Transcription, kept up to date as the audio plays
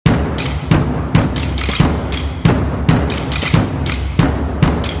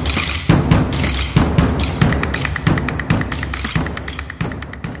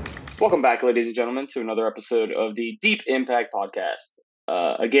Welcome back, ladies and gentlemen, to another episode of the Deep Impact Podcast.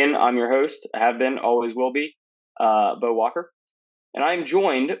 Again, I'm your host, have been, always will be, Bo Walker. And I'm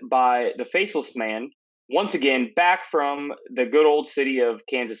joined by the faceless man, once again, back from the good old city of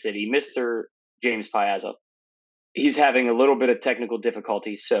Kansas City, Mr. James Piazza. He's having a little bit of technical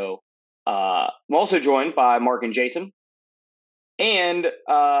difficulty, so I'm also joined by Mark and Jason, and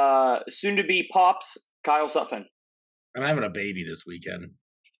soon-to-be Pops, Kyle Sutphin. I'm having a baby this weekend.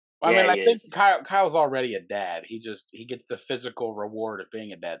 I Yeah, mean, he I think is. Kyle's already a dad. He gets the physical reward of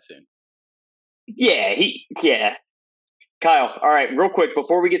being a dad soon. Yeah. Kyle, all right, real quick,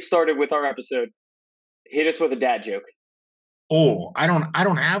 before we get started with our episode, hit us with a dad joke. Oh, I don't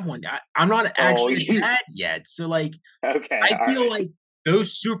have one. I'm not actually a dad yet. So like, Okay. I feel like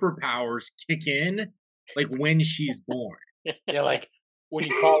those superpowers kick in like when she's born. Yeah, like what do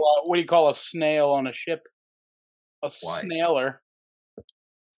you call a snail on a ship? A snailer.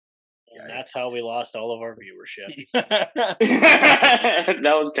 And that's how we lost all of our viewership.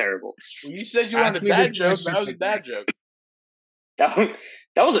 That was terrible. When you said you wanted a dad joke, that was a dad joke. That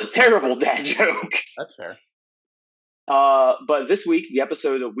was a terrible dad joke. That's fair. But this week, the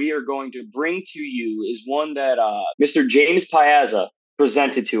episode that we are going to bring to you is one that Mr. James Piazza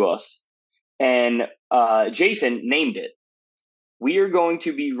presented to us. And Jason named it. We are going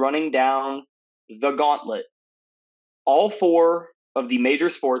to be running down the Gauntlet. All four of the major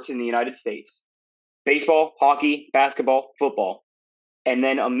sports in the United States: baseball, hockey, basketball, football. And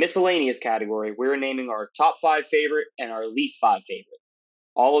then a miscellaneous category. We're naming our top 5 favorite and our least 5 favorite.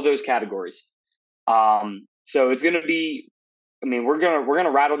 All of those categories. So it's going to be, I mean, we're going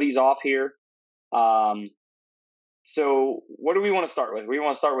to rattle these off here. So what do we want to start with? We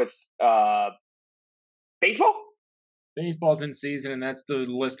want to start with baseball? Baseball's in season, and that's the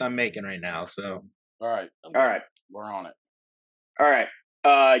list I'm making right now. So All right. We're on it. All right.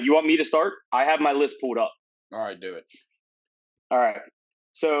 You want me to start? I have my list pulled up. All right, do it. All right.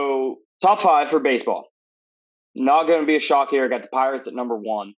 So top 5 for baseball. Not going to be a shock here. I got the Pirates at number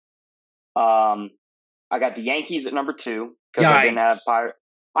 1. I got the Yankees at number 2 because I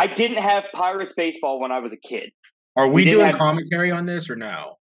didn't have Pirates baseball when I was a kid. Are we doing commentary on this or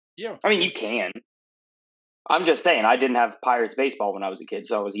no? Yeah. I mean, you can. I'm just saying, I didn't have Pirates baseball when I was a kid,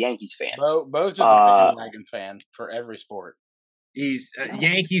 so I was a Yankees fan. Bo's just a bandwagon fan for every sport. He's a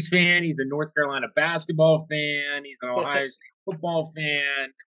Yankees fan. He's a North Carolina basketball fan. He's an Ohio State football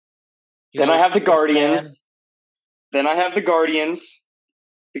fan. Then I have the Guardians.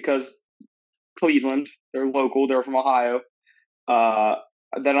 Because Cleveland, they're local. They're from Ohio.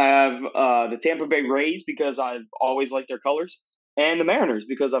 Then I have the Tampa Bay Rays because I've always liked their colors, and the Mariners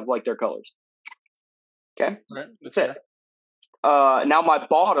because I've liked their colors. Okay, right, that's it. Now my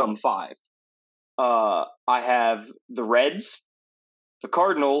bottom 5. I have the Reds, the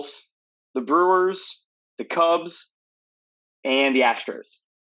Cardinals, the Brewers, the Cubs, and the Astros.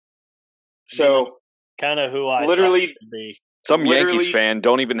 So kind of who I literally thought it would be. Some Yankees fan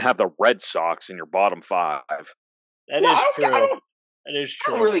don't even have the Red Sox in your bottom 5. That is true.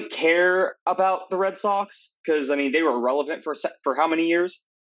 I don't really care about the Red Sox because I mean they were relevant for how many years,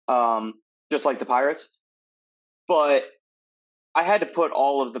 just like the Pirates. But I had to put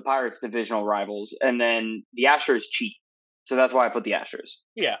all of the Pirates' divisional rivals, and then the Astros cheat, so that's why I put the Astros.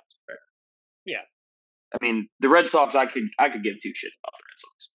 Yeah. I mean the Red Sox, I could give 2 shits about the Red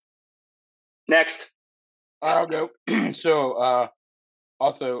Sox. Next. I'll go. So,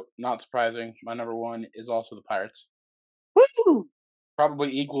 also not surprising, my number 1 is also the Pirates. Woo!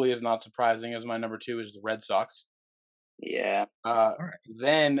 Probably equally as not surprising as my number 2 is the Red Sox. Yeah.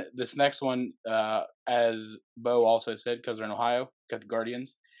 Then this next one, as Bo also said, because they're in Ohio, got the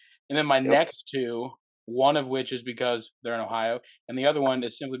Guardians. And then my next 2, one of which is because they're in Ohio, and the other one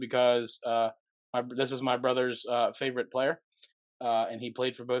is simply because this was my brother's favorite player. And he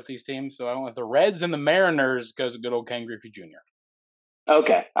played for both these teams, so I went with the Reds and the Mariners because of good old Ken Griffey Jr.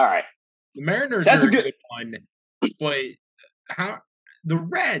 Okay, all right. The Mariners are a good one, but the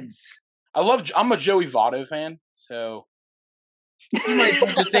Reds? I'm a Joey Votto fan, so you might as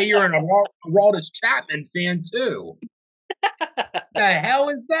well just say you're an Aroldis Chapman fan too. The hell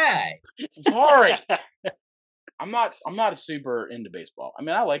is that? Sorry, I'm not super into baseball. I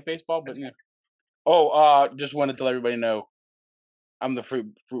mean, I like baseball, but just wanted to let everybody know. I'm the fruit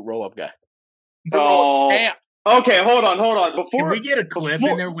roll up guy. Okay, hold on. Before can we get a clip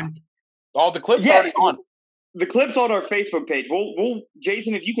in there when? The clip's already on. The clip's on our Facebook page. We'll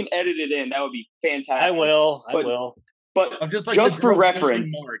Jason, if you can edit it in, that would be fantastic. I will. But I'm just for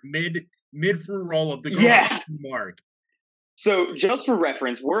reference, mid fruit roll up the mark. So just for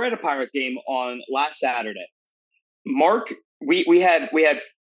reference, we're at a Pirates game on last Saturday. Mark, we had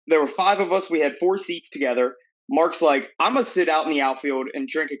There were 5 of us. We had 4 seats together. Mark's like, I'm going to sit out in the outfield and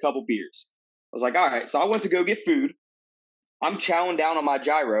drink a couple beers. I was like, all right. So I went to go get food. I'm chowing down on my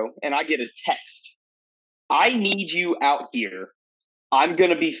gyro, and I get a text. I need you out here. I'm going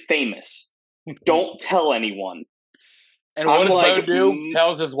to be famous. Don't tell anyone. And what does Bo do?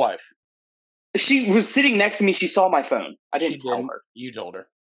 Tells his wife. She was sitting next to me. She saw my phone. I didn't tell her. You told her.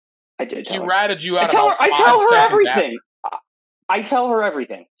 I did tell her. She ratted you out. I tell her everything. I tell her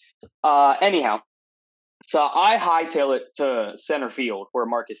everything. Anyhow, so I hightail it to center field where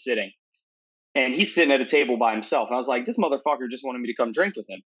Mark is sitting. And he's sitting at a table by himself. And I was like, this motherfucker just wanted me to come drink with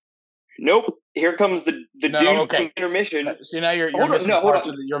him. Nope. Here comes the dude from intermission. See, now you're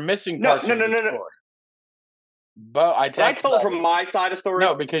missing parts. No. But I tell it from my side of the story.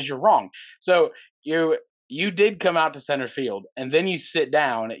 No, because you're wrong. So you did come out to center field, and then you sit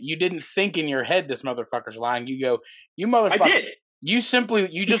down. You didn't think in your head this motherfucker's lying. You go, you motherfucker. I did. You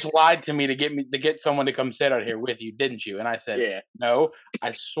just lied to me to get someone to come sit out here with you, didn't you? And I said, no.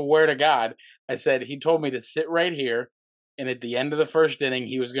 I swear to God, I said he told me to sit right here, and at the end of the first inning,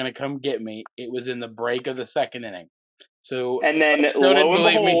 he was going to come get me. It was in the break of the second inning. So and then lo and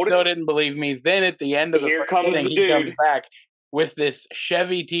behold, still didn't believe me. Then at the end of the first inning, he comes back with this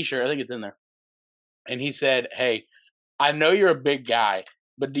Chevy T-shirt. I think it's in there, and he said, "Hey, I know you're a big guy,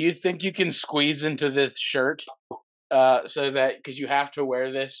 but do you think you can squeeze into this shirt so that because you have to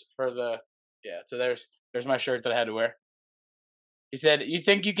wear this for the So there's my shirt that I had to wear." He said, "You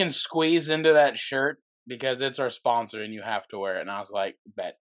think you can squeeze into that shirt because it's our sponsor and you have to wear it?" And I was like,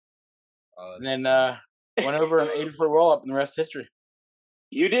 "Bet." And then went over and ate a fruit roll up, and the rest is history.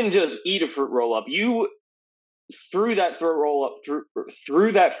 You didn't just eat a fruit roll up. You threw that fruit roll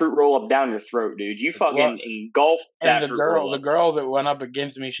up down your throat, dude. You fucking engulfed that fruit roll up. The girl that went up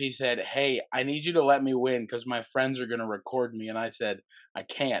against me, she said, "Hey, I need you to let me win because my friends are going to record me." And I said, "I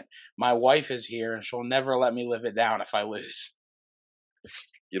can't. My wife is here, and she'll never let me live it down if I lose."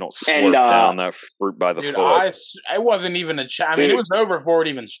 You don't slurp down that fruit by the foot. It wasn't even a I mean, it was over before it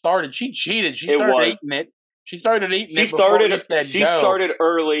even started. She cheated. She started eating it. She started eating it. She started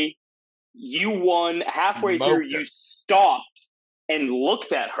early. You won halfway through. You stopped and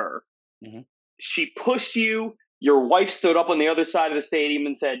looked at her. Mm-hmm. She pushed you. Your wife stood up on the other side of the stadium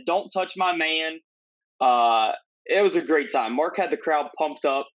and said, "Don't touch my man." It was a great time. Mark had the crowd pumped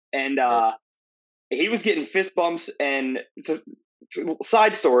up, and he was getting fist bumps. And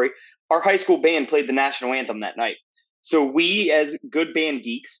side story, our high school band played the national anthem that night. So we, as good band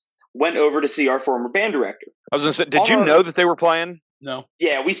geeks, went over to see our former band director. I was going to say, did you know that they were playing? No.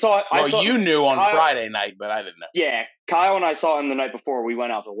 Yeah, we saw it. Well, you knew on Friday night, but I didn't know. Yeah, Kyle and I saw him the night before we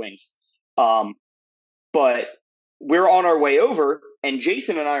went out for wings. But we're on our way over, and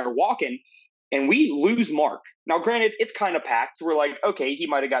Jason and I are walking, and we lose Mark. Now, granted, it's kind of packed. So we're like, okay, he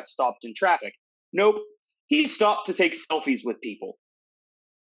might have got stopped in traffic. Nope. He stopped to take selfies with people.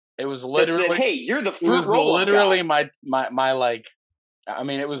 It was literally, said, "Hey, you're the fruit roll-up guy." Literally my like. I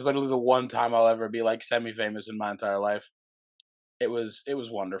mean, it was literally the one time I'll ever be like semi-famous in my entire life. It was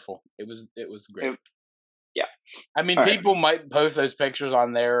wonderful. It was great. Yeah. I mean, people might post those pictures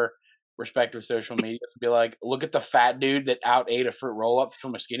on their respective social media to be like, "Look at the fat dude that ate a fruit roll-up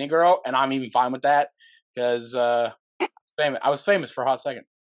from a skinny girl," and I'm even fine with that because I was famous for a hot second.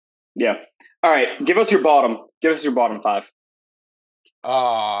 Yeah. All right. Give us your bottom. Give us your bottom 5.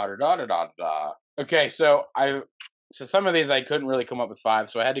 Okay, so some of these I couldn't really come up with 5,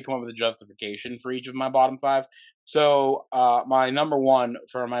 so I had to come up with a justification for each of my bottom 5. So my number 1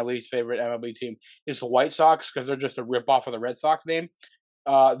 for my least favorite MLB team is the White Sox because they're just a ripoff of the Red Sox name.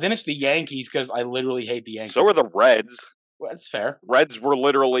 Then it's the Yankees because I literally hate the Yankees. So are the Reds. Well, that's fair. Reds were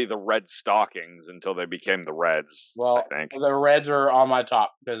literally the Red Stockings until they became the Reds. Well, I think the Reds are on my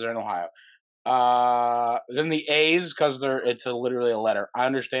top because they're in Ohio. Then the A's because it's literally a letter. I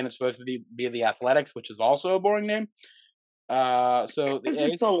understand it's supposed to be the Athletics, which is also a boring name. So the A's,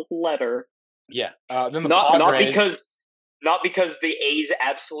 it's a letter. Yeah. Then the Padres. Not because the A's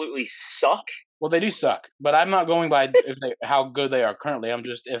absolutely suck. Well, they do suck, but I'm not going by how good they are currently. I'm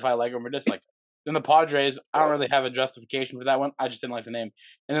just if I like them or dislike them. Then the Padres, I don't really have a justification for that one. I just didn't like the name.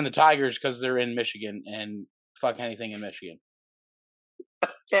 And then the Tigers because they're in Michigan and fuck anything in Michigan.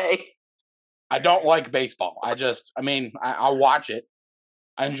 Okay. I don't like baseball. I'll watch it.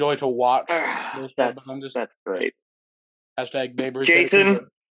 I enjoy to watch. That's great. Hashtag Babe Ruth. Jason?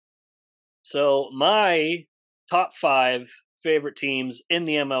 So my top 5 favorite teams in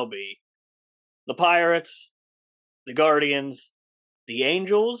the MLB. The Pirates, the Guardians, the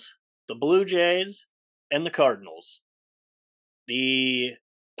Angels, the Blue Jays, and the Cardinals. The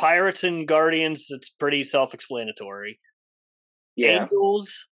Pirates and Guardians, it's pretty self-explanatory. Yeah.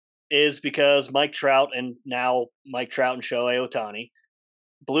 Angels, is because Mike Trout and Shohei Ohtani.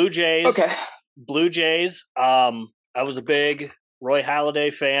 Blue Jays. Okay. Blue Jays. I was a big Roy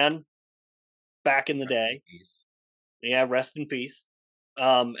Halladay fan back in the day. Yeah, rest in peace.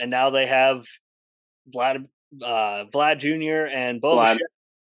 And now they have Vlad Jr. and Bo Vlad. Bichette.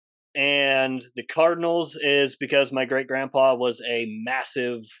 And the Cardinals is because my great grandpa was a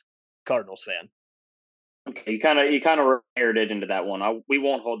massive Cardinals fan. Okay, you kind of repaired it into that one. We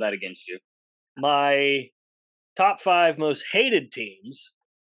won't hold that against you. My top 5 most hated teams: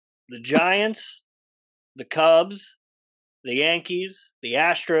 the Giants, the Cubs, the Yankees, the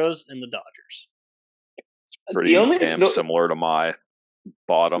Astros, and the Dodgers. It's pretty similar to my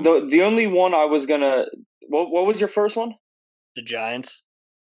bottom. The only one I was gonna. What was your first one? The Giants.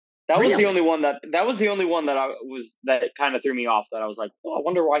 That was the only one that that kind of threw me off. That I was like, oh, I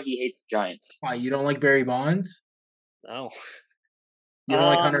wonder why he hates the Giants. Why, you don't like Barry Bonds? No. You don't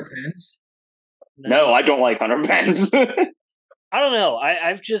like Hunter Pence? No, I don't like Hunter Pence. I don't know.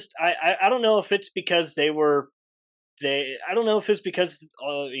 I don't know if it's because I don't know if it's because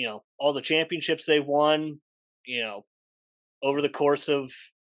all the championships they've won, over the course of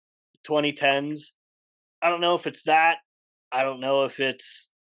 2010s. I don't know if it's that. I don't know if it's.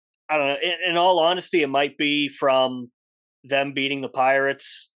 I don't know. In all honesty, it might be from them beating the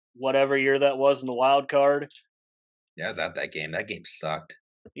Pirates, whatever year that was in the wild card. Yeah, I was at that game. That game sucked.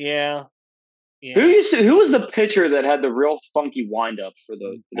 Yeah. Who was the pitcher that had the real funky windup for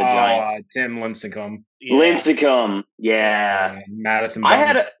the Giants? Tim Lincecum. Yeah. Lincecum, yeah. Madison.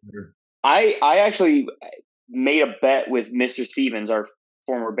 I actually made a bet with Mr. Stevens, our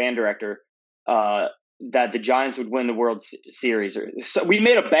former band director, that the Giants would win the World Series. So we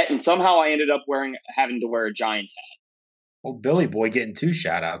made a bet, and somehow I ended up having to wear a Giants hat. Oh, Billy Boy getting 2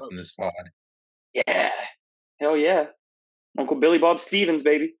 shout-outs in this pod. Yeah. Hell yeah. Uncle Billy Bob Stevens,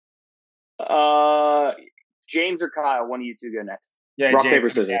 baby. James or Kyle, one of you two go next. Yeah, Rock, James, paper,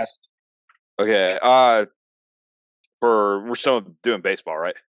 scissors. yes. Okay. We're still doing baseball,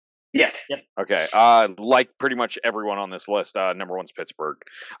 right? Yes. Yep. Okay. Like pretty much everyone on this list, number 1's Pittsburgh.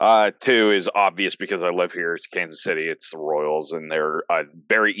 2 is obvious because I live here. It's Kansas City. It's the Royals, and they're a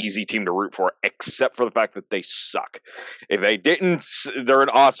very easy team to root for, except for the fact that they suck. If they didn't, they're an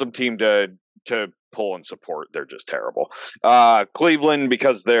awesome team to pull and support. They're just terrible. Cleveland,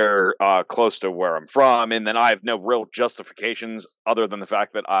 because they're close to where I'm from, and then I have no real justifications other than the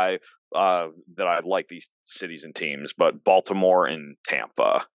fact that I like these cities and teams. But Baltimore and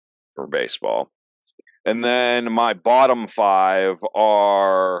Tampa for baseball. And then my bottom 5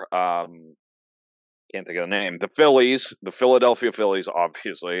 are can't think of the name. The Phillies, the Philadelphia Phillies,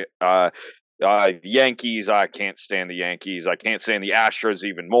 obviously. Yankees, I can't stand the Yankees. I can't stand the Astros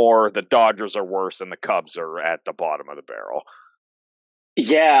even more. The Dodgers are worse, and the Cubs are at the bottom of the barrel.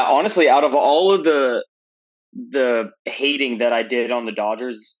 Yeah, honestly, out of all of the hating that I did on the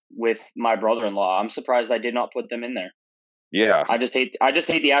Dodgers with my brother-in-law, I'm surprised I did not put them in there. Yeah. I just hate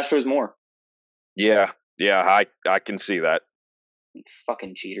the Astros more. Yeah, I can see that.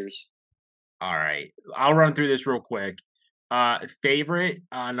 Fucking cheaters. All right. I'll run through this real quick. Favorite,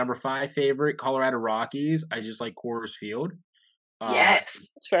 number 5 favorite, Colorado Rockies. I just like Coors Field.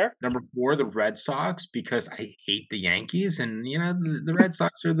 Yes. That's fair. Number 4, the Red Sox, because I hate the Yankees, and the Red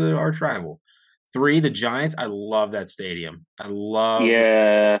Sox are the arch rival. 3, the Giants. I love that stadium. I love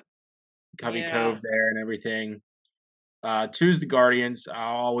Covey Cove there and everything. 2 is the Guardians.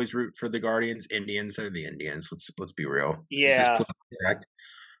 I'll always root for the Guardians. Indians are the Indians. Let's be real. Yeah. Correct?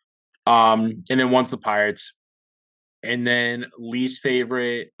 And then 1's the Pirates. And then least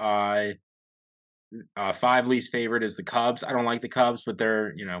favorite, 5 least favorite is the Cubs. I don't like the Cubs, but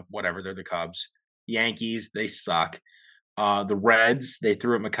they're, whatever. They're the Cubs. Yankees, they suck. The Reds, they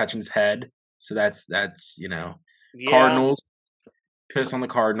threw at McCutcheon's head. So that's Cardinals, piss on the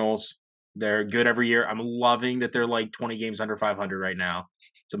Cardinals. They're good every year. I'm loving that they're like 20 games under 500 right now.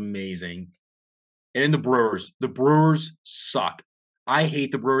 It's amazing. And then the Brewers. The Brewers suck. I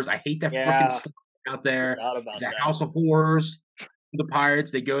hate the Brewers. I hate that fucking stuff out there. It's a house of horrors. The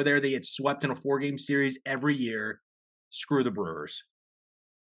Pirates, they go there. They get swept in a 4-game series every year. Screw the Brewers.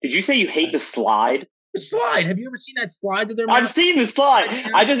 Did you say you hate the slide? The slide. Have you ever seen that slide that they're I've seen the slide.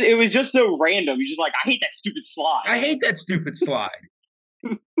 It was just so random. You're just like, I hate that stupid slide. I hate that stupid slide.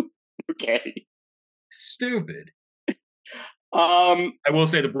 Okay. Stupid. I will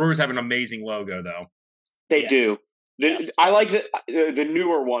say the Brewers have an amazing logo, though. They do. I like the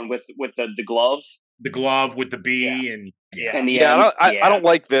newer one with the glove. The glove with the B and I don't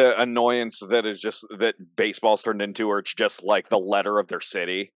like the annoyance that is just that baseball's turned into, where it's just like the letter of their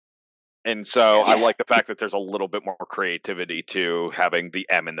city. And so I like the fact that there's a little bit more creativity to having the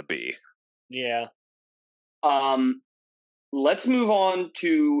M and the B. Yeah. Let's move on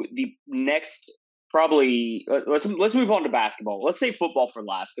to the next. Probably let's move on to basketball. Let's say football for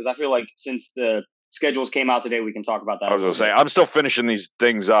last because I feel like since the schedules came out today, we can talk about that. I was going to say I'm still finishing these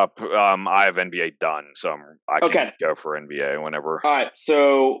things up. I have NBA done, so I can go for NBA whenever. All right,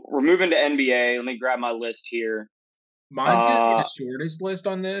 so we're moving to NBA. Let me grab my list here. Mine's going to be the shortest list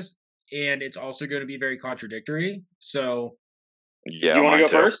on this, and it's also going to be very contradictory. So, yeah, do you want to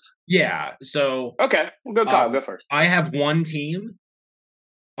go first? Yeah. So, okay, we'll go. Kyle, go first. I have one team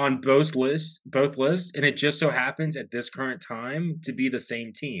on both lists, and it just so happens at this current time to be the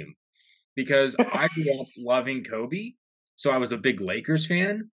same team because I grew up loving Kobe, so I was a big Lakers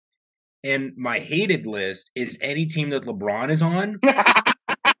fan, and my hated list is any team that LeBron is on.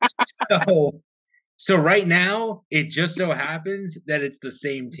 So right now, it just so happens that it's the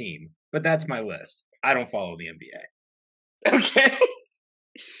same team, but that's my list. I don't follow the NBA. Okay.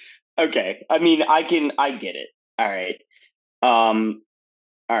 Okay. I mean, I get it. All right.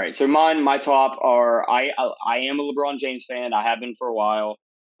 All right, so my top are I am a LeBron James fan. I have been for a while,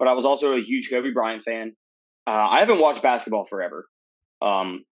 but I was also a huge Kobe Bryant fan. I haven't watched basketball forever,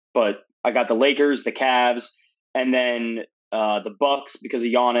 but I got the Lakers, the Cavs, and then the Bucks because of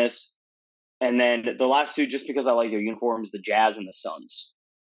Giannis, and then the last two just because I like their uniforms, the Jazz and the Suns.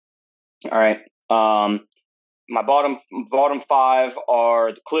 All right, my bottom five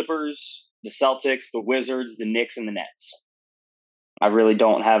are the Clippers, the Celtics, the Wizards, the Knicks, and the Nets. I really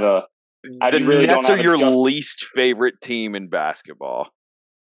don't have a. The Nets are your least favorite team in basketball.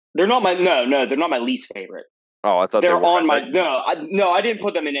 They're not my they're not my least favorite. Oh, I thought they're on my I didn't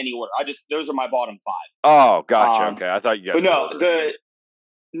put them in any order. Those are my bottom five. Oh, gotcha. Okay, I thought you guys. But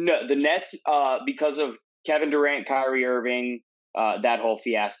the Nets because of Kevin Durant, Kyrie Irving, that whole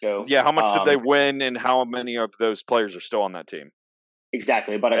fiasco. Yeah, how much did they win, and how many of those players are still on that team?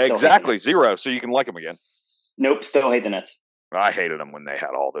 Exactly, but I still exactly zero. So you can like them again. Nope, still hate the Nets. I hated them when they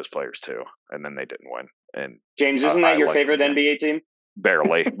had all those players too, and then they didn't win. And James, isn't that your favorite NBA team?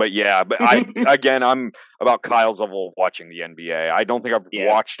 Barely, but yeah. But I'm about Kyle's level of watching the NBA. I don't think I've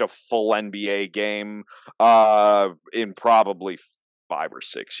watched a full NBA game in probably 5 or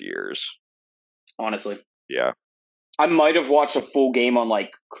 6 years. Honestly, yeah. I might have watched a full game on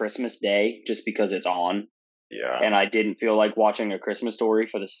like Christmas Day just because it's on. Yeah, and I didn't feel like watching A Christmas Story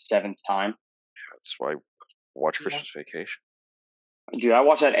for the 7th time. That's why I watch Christmas Vacation. Dude, I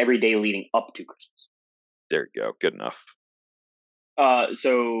watch that every day leading up to Christmas. There you go. Good enough.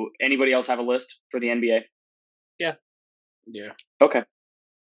 So anybody else have a list for the NBA? Yeah. Okay.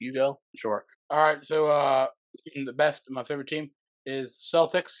 You go. Sure. All right. So my favorite team is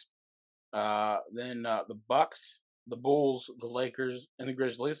Celtics. Then the Bucks, the Bulls, the Lakers, and the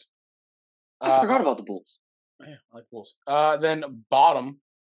Grizzlies. I forgot about the Bulls. Yeah, I like the Bulls. Then bottom,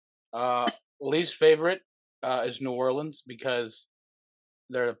 least favorite is New Orleans because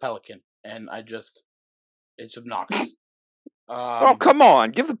they're the Pelican, and it's obnoxious. Oh, come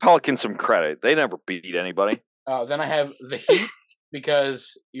on. Give the Pelicans some credit. They never beat anybody. Then I have the Heat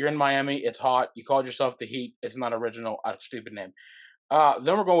because you're in Miami. It's hot. You called yourself the Heat. It's not original. A stupid name.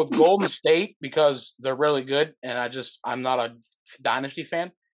 Then we're going with Golden State because they're really good, and I'm not a dynasty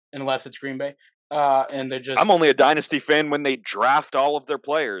fan unless it's Green Bay. And I'm only a dynasty fan when they draft all of their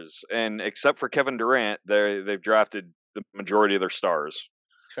players, and except for Kevin Durant, they've drafted the majority of their stars.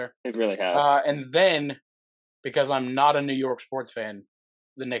 It's fair. They really have. And then, because I'm not a New York sports fan,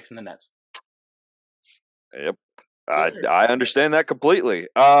 the Knicks and the Nets. Yep. I understand that completely.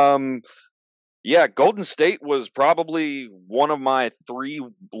 Yeah, Golden State was probably one of my 3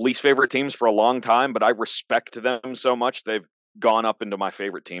 least favorite teams for a long time, but I respect them so much. They've gone up into my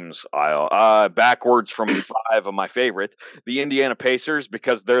favorite teams aisle. Backwards from 5 of my favorite, the Indiana Pacers,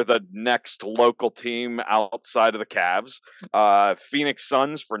 because they're the next local team outside of the Cavs. Phoenix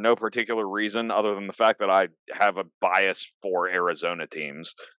Suns for no particular reason other than the fact that I have a bias for Arizona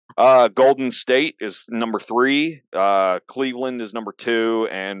teams. Golden State is number 3. Cleveland is number 2,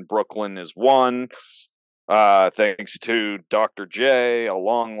 and Brooklyn is 1. Thanks to Dr. J a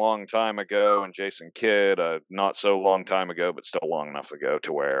long, long time ago, and Jason Kidd a not so long time ago, but still long enough ago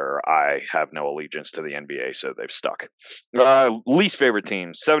to where I have no allegiance to the NBA, so they've stuck. Least favorite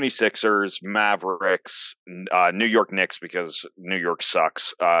teams, 76ers, Mavericks, New York Knicks because New York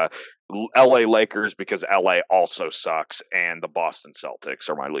sucks, LA Lakers because LA also sucks, and the Boston Celtics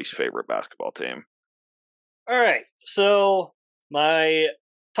are my least favorite basketball team. All right, so my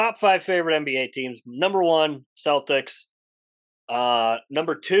top 5 favorite NBA teams. Number 1, Celtics.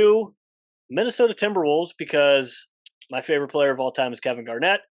 Number 2, Minnesota Timberwolves, because my favorite player of all time is Kevin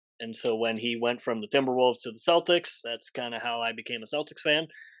Garnett, And so when he went from the Timberwolves to the Celtics, that's kind of how I became a Celtics fan.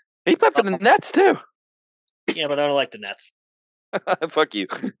 He played for the Nets too. Yeah, but I don't like the Nets. Fuck you.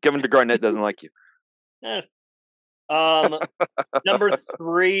 Kevin DeGarnett doesn't like you. Number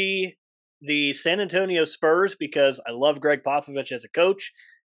 3, the San Antonio Spurs, because I love Greg Popovich as a coach,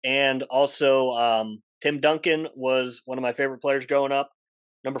 and also Tim Duncan was one of my favorite players growing up.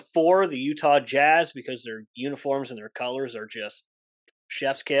 Number 4, the Utah Jazz, because their uniforms and their colors are just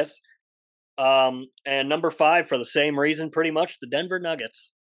chef's kiss. And number 5, for the same reason, pretty much, the Denver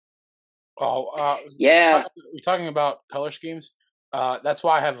Nuggets. Yeah. We're talking about color schemes. That's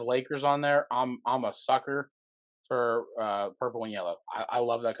why I have the Lakers on there. I'm a sucker for purple and yellow. I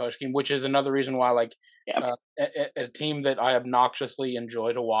love that color scheme, which is another reason why, like, a team that I obnoxiously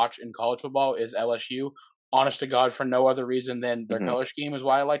enjoy to watch in college football is LSU. Honest to God, for no other reason than their color scheme is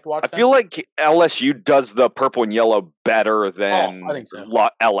why I like to watch them. I feel like LSU does the purple and yellow better than I think so.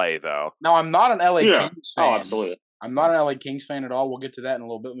 LA, though. Now, I'm not an LA Kings fan. Oh, absolutely. I'm not an LA Kings fan at all. We'll get to that in a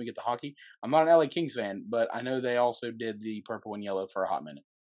little bit when we get to hockey. I'm not an LA Kings fan, but I know they also did the purple and yellow for a hot minute.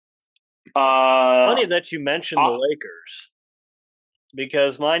 Funny that you mentioned the Lakers,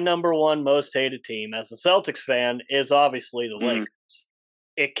 because my number 1 most hated team as a Celtics fan is obviously the Lakers.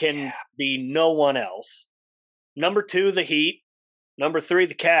 It can be no one else. Number 2, the Heat. Number 3,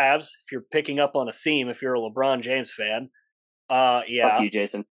 the Cavs. If you're picking up on a theme, if you're a LeBron James fan, Fuck you,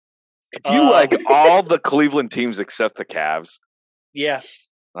 Jason. If you like all the Cleveland teams except the Cavs. Yeah.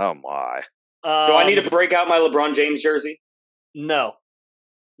 Oh my. Do I need to break out my LeBron James jersey? No.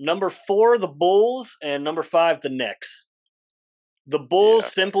 Number 4, the Bulls, and number 5, the Knicks. The Bulls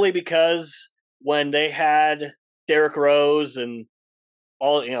simply because when they had Derrick Rose and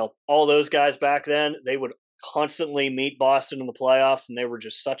all those guys back then, they would constantly meet Boston in the playoffs, and they were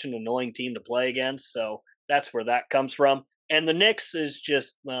just such an annoying team to play against. So that's where that comes from. And the Knicks is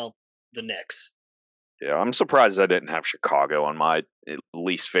just, the Knicks. Yeah, I'm surprised I didn't have Chicago on my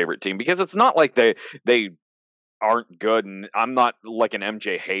least favorite team, because it's not like they aren't good, and I'm not like an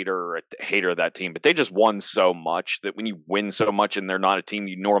MJ hater or a hater of that team, but they just won so much that when you win so much and they're not a team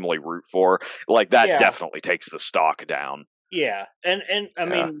you normally root for, like that definitely takes the stock down. Yeah, and I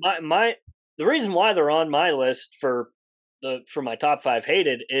mean the reason why they're on my list for my top 5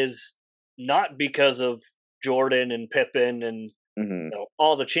 hated is not because of Jordan and Pippen and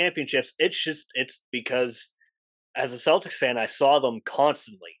all the championships. It's because as a Celtics fan, I saw them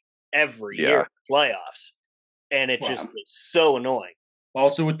constantly every year in the playoffs, and it just was so annoying.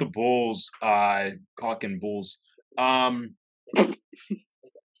 Also with the Bulls, Hawking Bulls,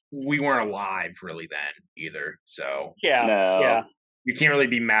 we weren't alive really then either. So you can't really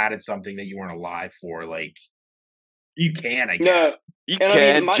be mad at something that you weren't alive for. Like, you can, I guess. No, you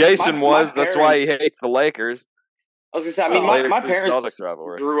can. Jason was. That's why he hates the Lakers. I was gonna say. I mean, my parents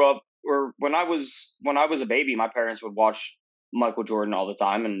grew up, or when I was a baby, my parents would watch Michael Jordan all the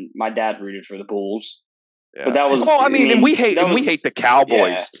time, and my dad rooted for the Bulls. Yeah. But that was. Well, I mean, and we hate the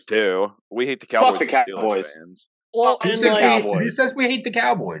Cowboys too. We hate the Cowboys. Fuck the Cowboys. Fans. Well, who says we hate the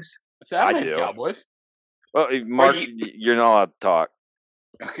Cowboys? I hate Cowboys. Well, Mark, you're not allowed to talk.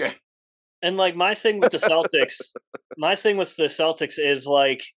 Okay. And like my thing with the Celtics, is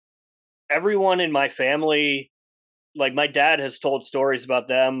like everyone in my family, like my dad has told stories about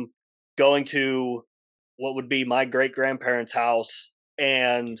them going to what would be my great grandparents' house,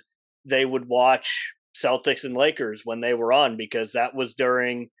 and they would watch Celtics and Lakers when they were on, because that was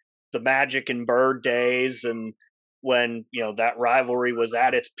during the Magic and Bird days, and when that rivalry was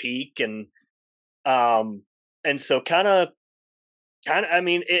at its peak, and so kind of I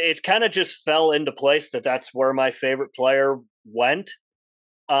mean it kind of just fell into place that's where my favorite player went,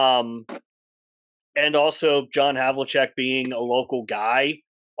 and also John Havlicek being a local guy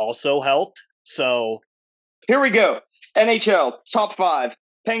also helped. So here we go. NHL top 5: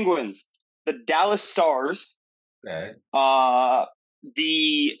 Penguins, the Dallas Stars, the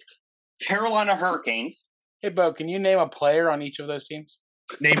Carolina Hurricanes. Hey, Bo, can you name a player on each of those teams?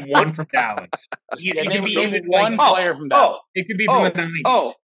 Name one from Dallas. Name one player from Dallas. It could be from the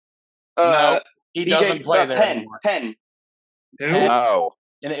 90s. No, he doesn't play there anymore. Penn. Who? No.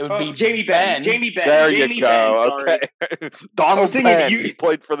 And it would be Jamie Benn. Jamie Benn. There Jamie you go. Ben, okay. Donald Penn. He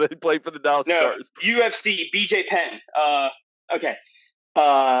played for the Dallas Stars. UFC. BJ Penn. Okay.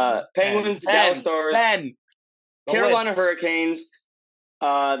 Penguins, Dallas Stars, Carolina Hurricanes,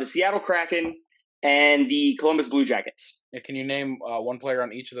 the Seattle Kraken, and the Columbus Blue Jackets. Can you name one player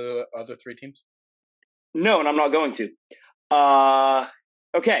on each of the other 3 teams? No, and I'm not going to.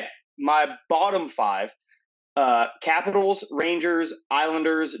 Okay, my bottom 5: Capitals, Rangers,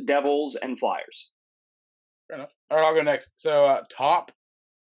 Islanders, Devils, and Flyers. Fair enough. All right, I'll go next. So top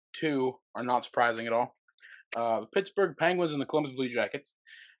two are not surprising at all. The Pittsburgh Penguins and the Columbus Blue Jackets.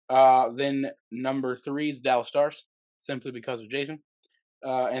 Then number 3 is Dallas Stars, simply because of Jason.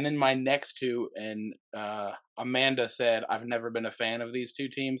 And then my next two, and Amanda said I've never been a fan of these two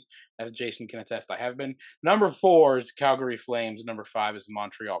teams, as Jason can attest I have been. Number 4 is Calgary Flames. Number 5 is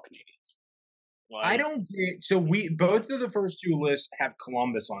Montreal Canadiens. Well, I don't get so we both of the first two lists have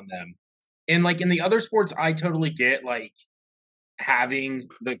Columbus on them. And like in the other sports, I totally get like having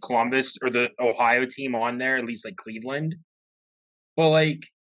the Columbus or the Ohio team on there, at least like Cleveland. But like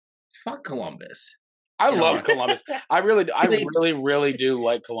fuck Columbus. I love Columbus. I really do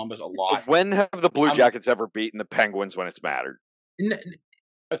like Columbus a lot. When have the Blue Jackets ever beaten the Penguins when it's mattered?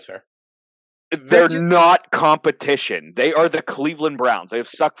 That's fair. They're not competition. They are the Cleveland Browns. They have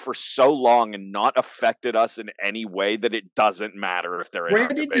sucked for so long and not affected us in any way that it doesn't matter if they're in our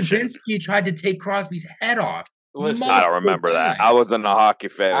Brandon division. Dubinsky tried to take Crosby's head off. Listen, I don't remember that. I wasn't a hockey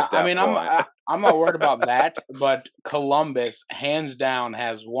fan at that point. I'm not worried about that, but Columbus, hands down,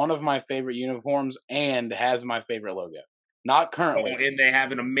 has one of my favorite uniforms and has my favorite logo. Not currently. And they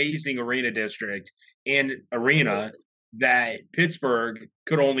have an amazing arena district and arena that Pittsburgh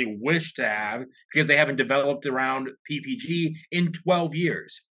could only wish to have because they haven't developed around PPG in 12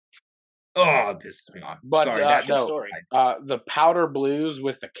 years. Oh, it pisses me off. But sorry, story. The powder blues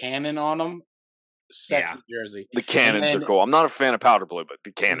with the cannon on them, sexy jersey. The cannons are cool. I'm not a fan of powder blue, but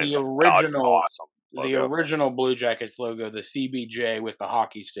the cannons are awesome. The original Blue Jackets logo, the CBJ with the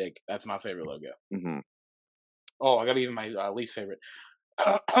hockey stick, that's my favorite logo. Mm-hmm. Oh, I got even my least favorite.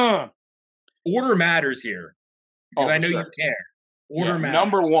 Order matters here. Because I know you care. Order matters.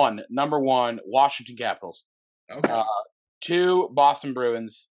 Number one, Washington Capitals. Okay. 2, Boston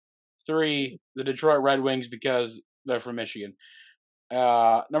Bruins. 3, the Detroit Red Wings because they're from Michigan.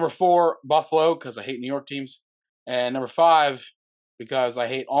 Number 4, Buffalo because I hate New York teams. And number 5, because I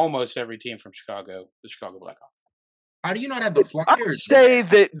hate almost every team from Chicago, the Chicago Blackhawks. How do you not have the Flyers? I'd say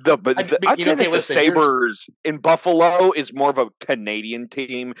that the Sabres in Buffalo is more of a Canadian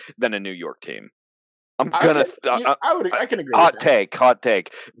team than a New York team. I can agree. Hot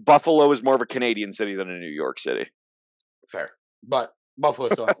take. Buffalo is more of a Canadian city than a New York city. Fair, but Buffalo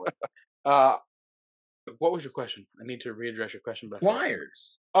still have What was your question? I need to readdress your question.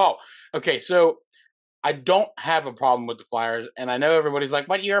 Flyers. Oh, okay. So I don't have a problem with the Flyers, and I know everybody's like,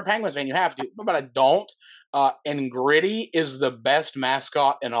 "But you're a Penguins fan, you have to." But I don't. And Gritty is the best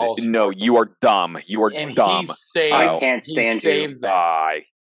mascot in all of sports. No, you are dumb. You are dumb. I can't stand you. I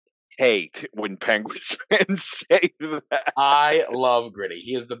hate when Penguins fans say that. I love Gritty.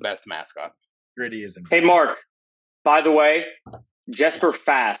 He is the best mascot. Gritty is. Hey, Mark. By the way, Jesper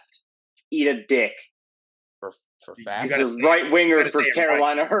Fast, eat a dick. For Fast, he's a right winger for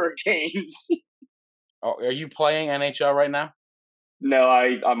Carolina Hurricanes. Oh, are you playing NHL right now? No,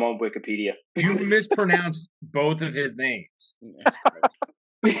 I'm on Wikipedia. You mispronounced both of his names.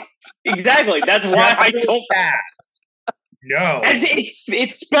 Exactly. That's why I don't. Fast. No.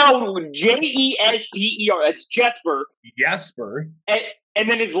 It's spelled Jesper. That's Jesper. Jesper. And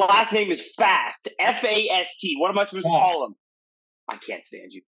then his last name is Fast. Fast. What am I supposed to call him? I can't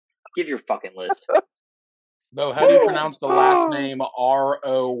stand you. Give your fucking list. Bo, how do you pronounce the last name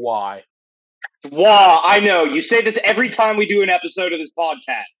Roy? Wow, I know. You say this every time we do an episode of this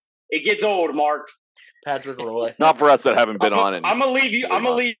podcast. It gets old, Mark. Patrick Roy. Not for us that haven't been on it. I'm gonna leave you. I'm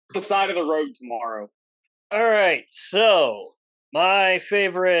gonna leave the side of the road tomorrow. All right. So my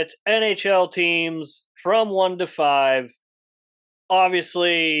favorite NHL teams from 1 to 5.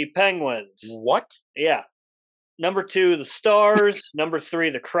 Obviously, Penguins. What? Yeah. Number 2, the Stars. Number 3,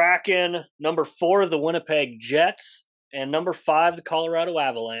 the Kraken. Number 4, the Winnipeg Jets. And number 5, the Colorado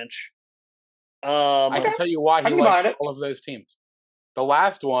Avalanche. I can tell you why he likes all of those teams. The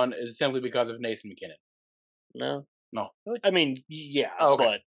last one is simply because of Nathan McKinnon. No. I mean, yeah, okay.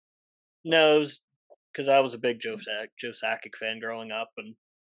 But because I was a big Joe Sakic fan growing up, and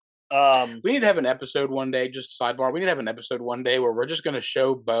we need to have an episode one day. Just sidebar. We need to have an episode one day where we're just going to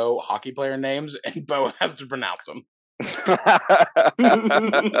show Bo hockey player names, and Bo has to pronounce them.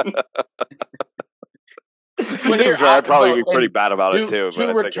 But here, I'd probably be pretty bad about it too.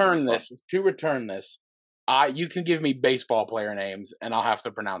 To return this, you can give me baseball player names, and I'll have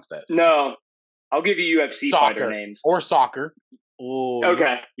to pronounce this. No, I'll give you UFC fighter names or soccer. Ooh,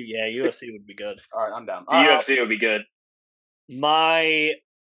 okay, yeah, UFC would be good. All right, I'm down. UFC would be good. My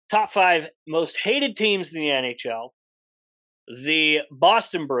top 5 most hated teams in the NHL: the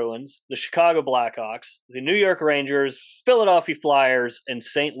Boston Bruins, the Chicago Blackhawks, the New York Rangers, Philadelphia Flyers, and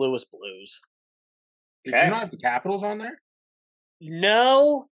St. Louis Blues. Did you not have the Capitals on there?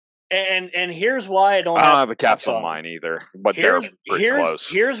 No, And here's why I don't have the Caps on mine either, but they're pretty close.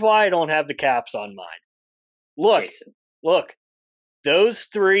 Here's why I don't have the Caps on mine. Look, Jason. Look, those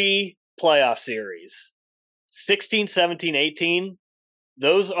 3 playoff series, 16, 17, 18,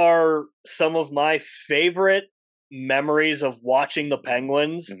 those are some of my favorite memories of watching the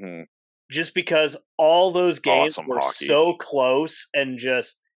Penguins, just because all those games Awesome were hockey. so close and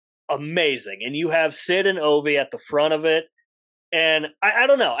just amazing. And you have Sid and Ovi at the front of it. And I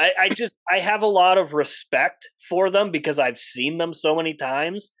don't know. I have a lot of respect for them because I've seen them so many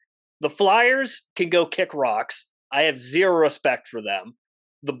times. The Flyers can go kick rocks. I have zero respect for them.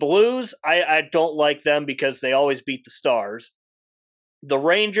 The Blues, I don't like them because they always beat the Stars. The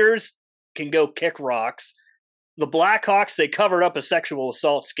Rangers can go kick rocks. The Blackhawks, they covered up a sexual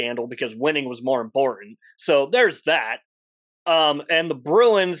assault scandal because winning was more important. So there's that. And the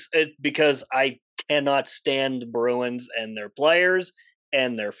Bruins, because I cannot stand the Bruins and their players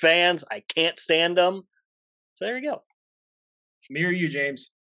and their fans. I can't stand them. So there you go. Me or you,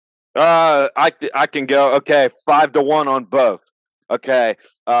 James? I can go. Okay, 5-1 on both. Okay,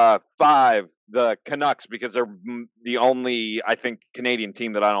 5 the Canucks because they're the only I think Canadian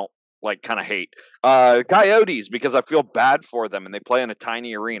team that I don't like kind of hate. Coyotes because I feel bad for them and they play in a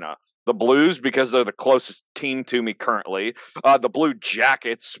tiny arena. The Blues because they're the closest team to me currently. The Blue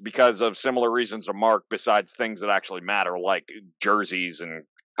Jackets because of similar reasons to Mark besides things that actually matter like jerseys and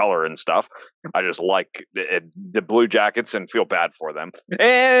color and stuff. I just like the Blue Jackets and feel bad for them.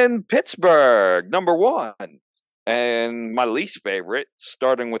 And Pittsburgh, number 1. And my least favorite,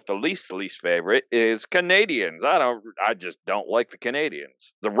 starting with the least favorite, is Canadians. I just don't like the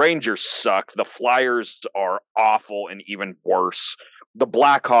Canadians. The Rangers suck. The Flyers are awful and even worse. The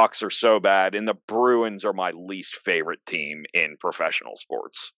Blackhawks are so bad, and the Bruins are my least favorite team in professional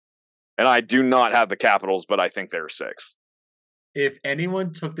sports. And I do not have the Capitals, but I think they're 6th. If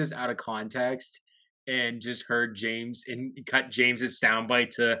anyone took this out of context and just heard James and cut James's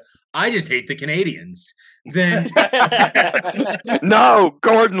soundbite to "I just hate the Canadians," then no,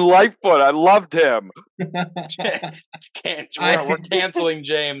 Gordon Lightfoot, I loved him. We're canceling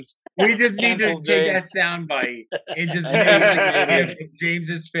James. We just need to take that soundbite and just make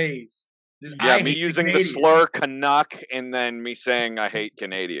James's face. Yeah, me using the slur Canuck and then me saying I hate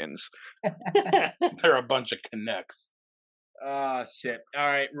Canadians. They're a bunch of Canucks. Oh, shit. All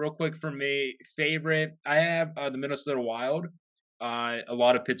right, real quick for me. Favorite, I have the Minnesota Wild. A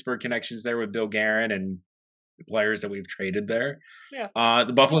lot of Pittsburgh connections there with Bill Guerin and the players that we've traded there. Yeah.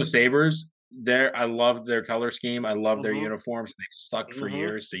 The Buffalo Sabres, I love their color scheme. I love their uniforms. They've sucked for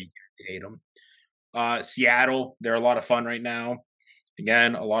years, so you hate them. Seattle, they're a lot of fun right now.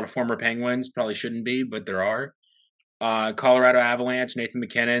 Again, a lot of former Penguins. Probably shouldn't be, but there are. Colorado Avalanche, Nathan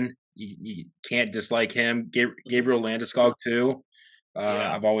McKinnon. You can't dislike him. Gabriel Landeskog too.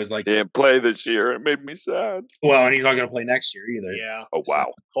 I've always liked. He didn't play this year. It made me sad. Well, and he's not going to play next year either. Yeah. Oh wow.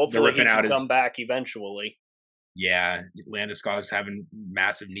 So hopefully he can come back eventually. Yeah, Landeskog's having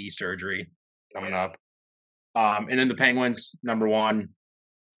massive knee surgery coming up. And then the Penguins, number 1,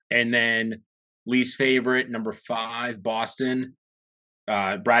 and then least favorite, number 5, Boston.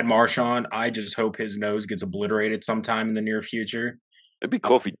 Brad Marchand. I just hope his nose gets obliterated sometime in the near future. It'd be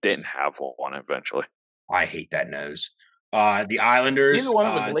cool if he didn't have one eventually. I hate that nose. The Islanders. He's the one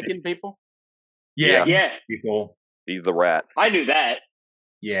that was licking people? Yeah. People. He's the rat. I knew that.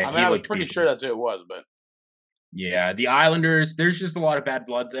 Yeah. I mean, I was pretty sure that's who it was, but. Yeah. The Islanders, there's just a lot of bad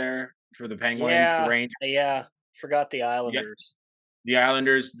blood there for the Penguins. Yeah. The Rangers. Yeah. Forgot the Islanders. The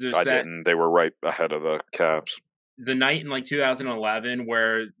Islanders. Didn't. They were right ahead of the Caps. The night in 2011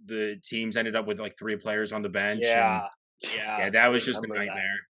 where the teams ended up with 3 players on the bench. Yeah. Yeah, that was just a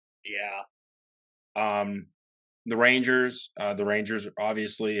nightmare. Yeah. The Rangers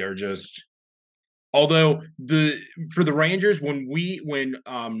obviously are just. Although for the Rangers, when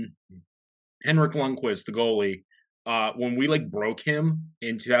Henrik Lundqvist, the goalie, when we broke him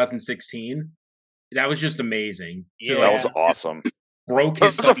in 2016, that was just amazing. Yeah, that was awesome. Broke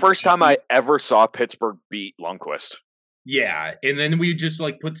his. That was the first time I ever saw Pittsburgh beat Lundqvist. Yeah, and then we just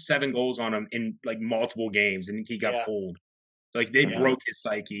put 7 goals on him in multiple games, and he got pulled. They broke his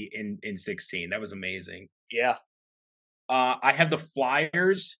psyche in 16. That was amazing. Yeah. I have the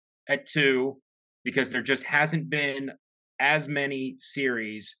Flyers at 2 because there just hasn't been as many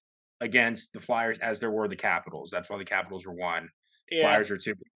series against the Flyers as there were the Capitals. That's why the Capitals were 1. Yeah. Flyers are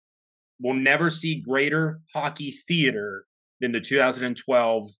 2. We'll never see greater hockey theater than the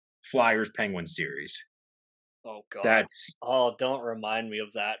 2012 Flyers-Penguins series. Oh, God. Don't remind me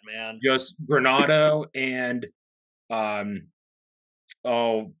of that, man. Just Granato and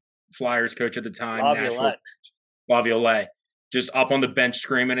Flyers coach at the time, Laviolette. just up on the bench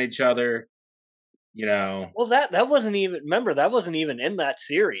screaming at each other. Well, that wasn't even. Remember, that wasn't even in that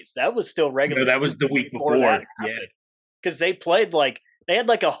series. That was still regular. No, that was the week before. Yeah, because they played they had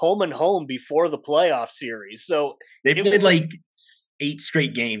a home and home before the playoff series. So they played 8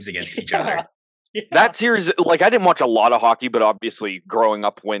 straight games against each other. Yeah. That series, I didn't watch a lot of hockey, but obviously growing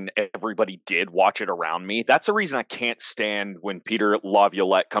up when everybody did watch it around me, that's the reason I can't stand when Peter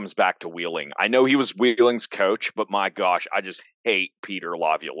Laviolette comes back to Wheeling. I know he was Wheeling's coach, but my gosh, I just hate Peter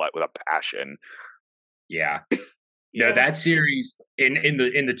Laviolette with a passion. Yeah. No, that series in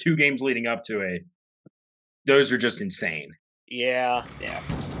the 2 games leading up to it, those are just insane. Yeah.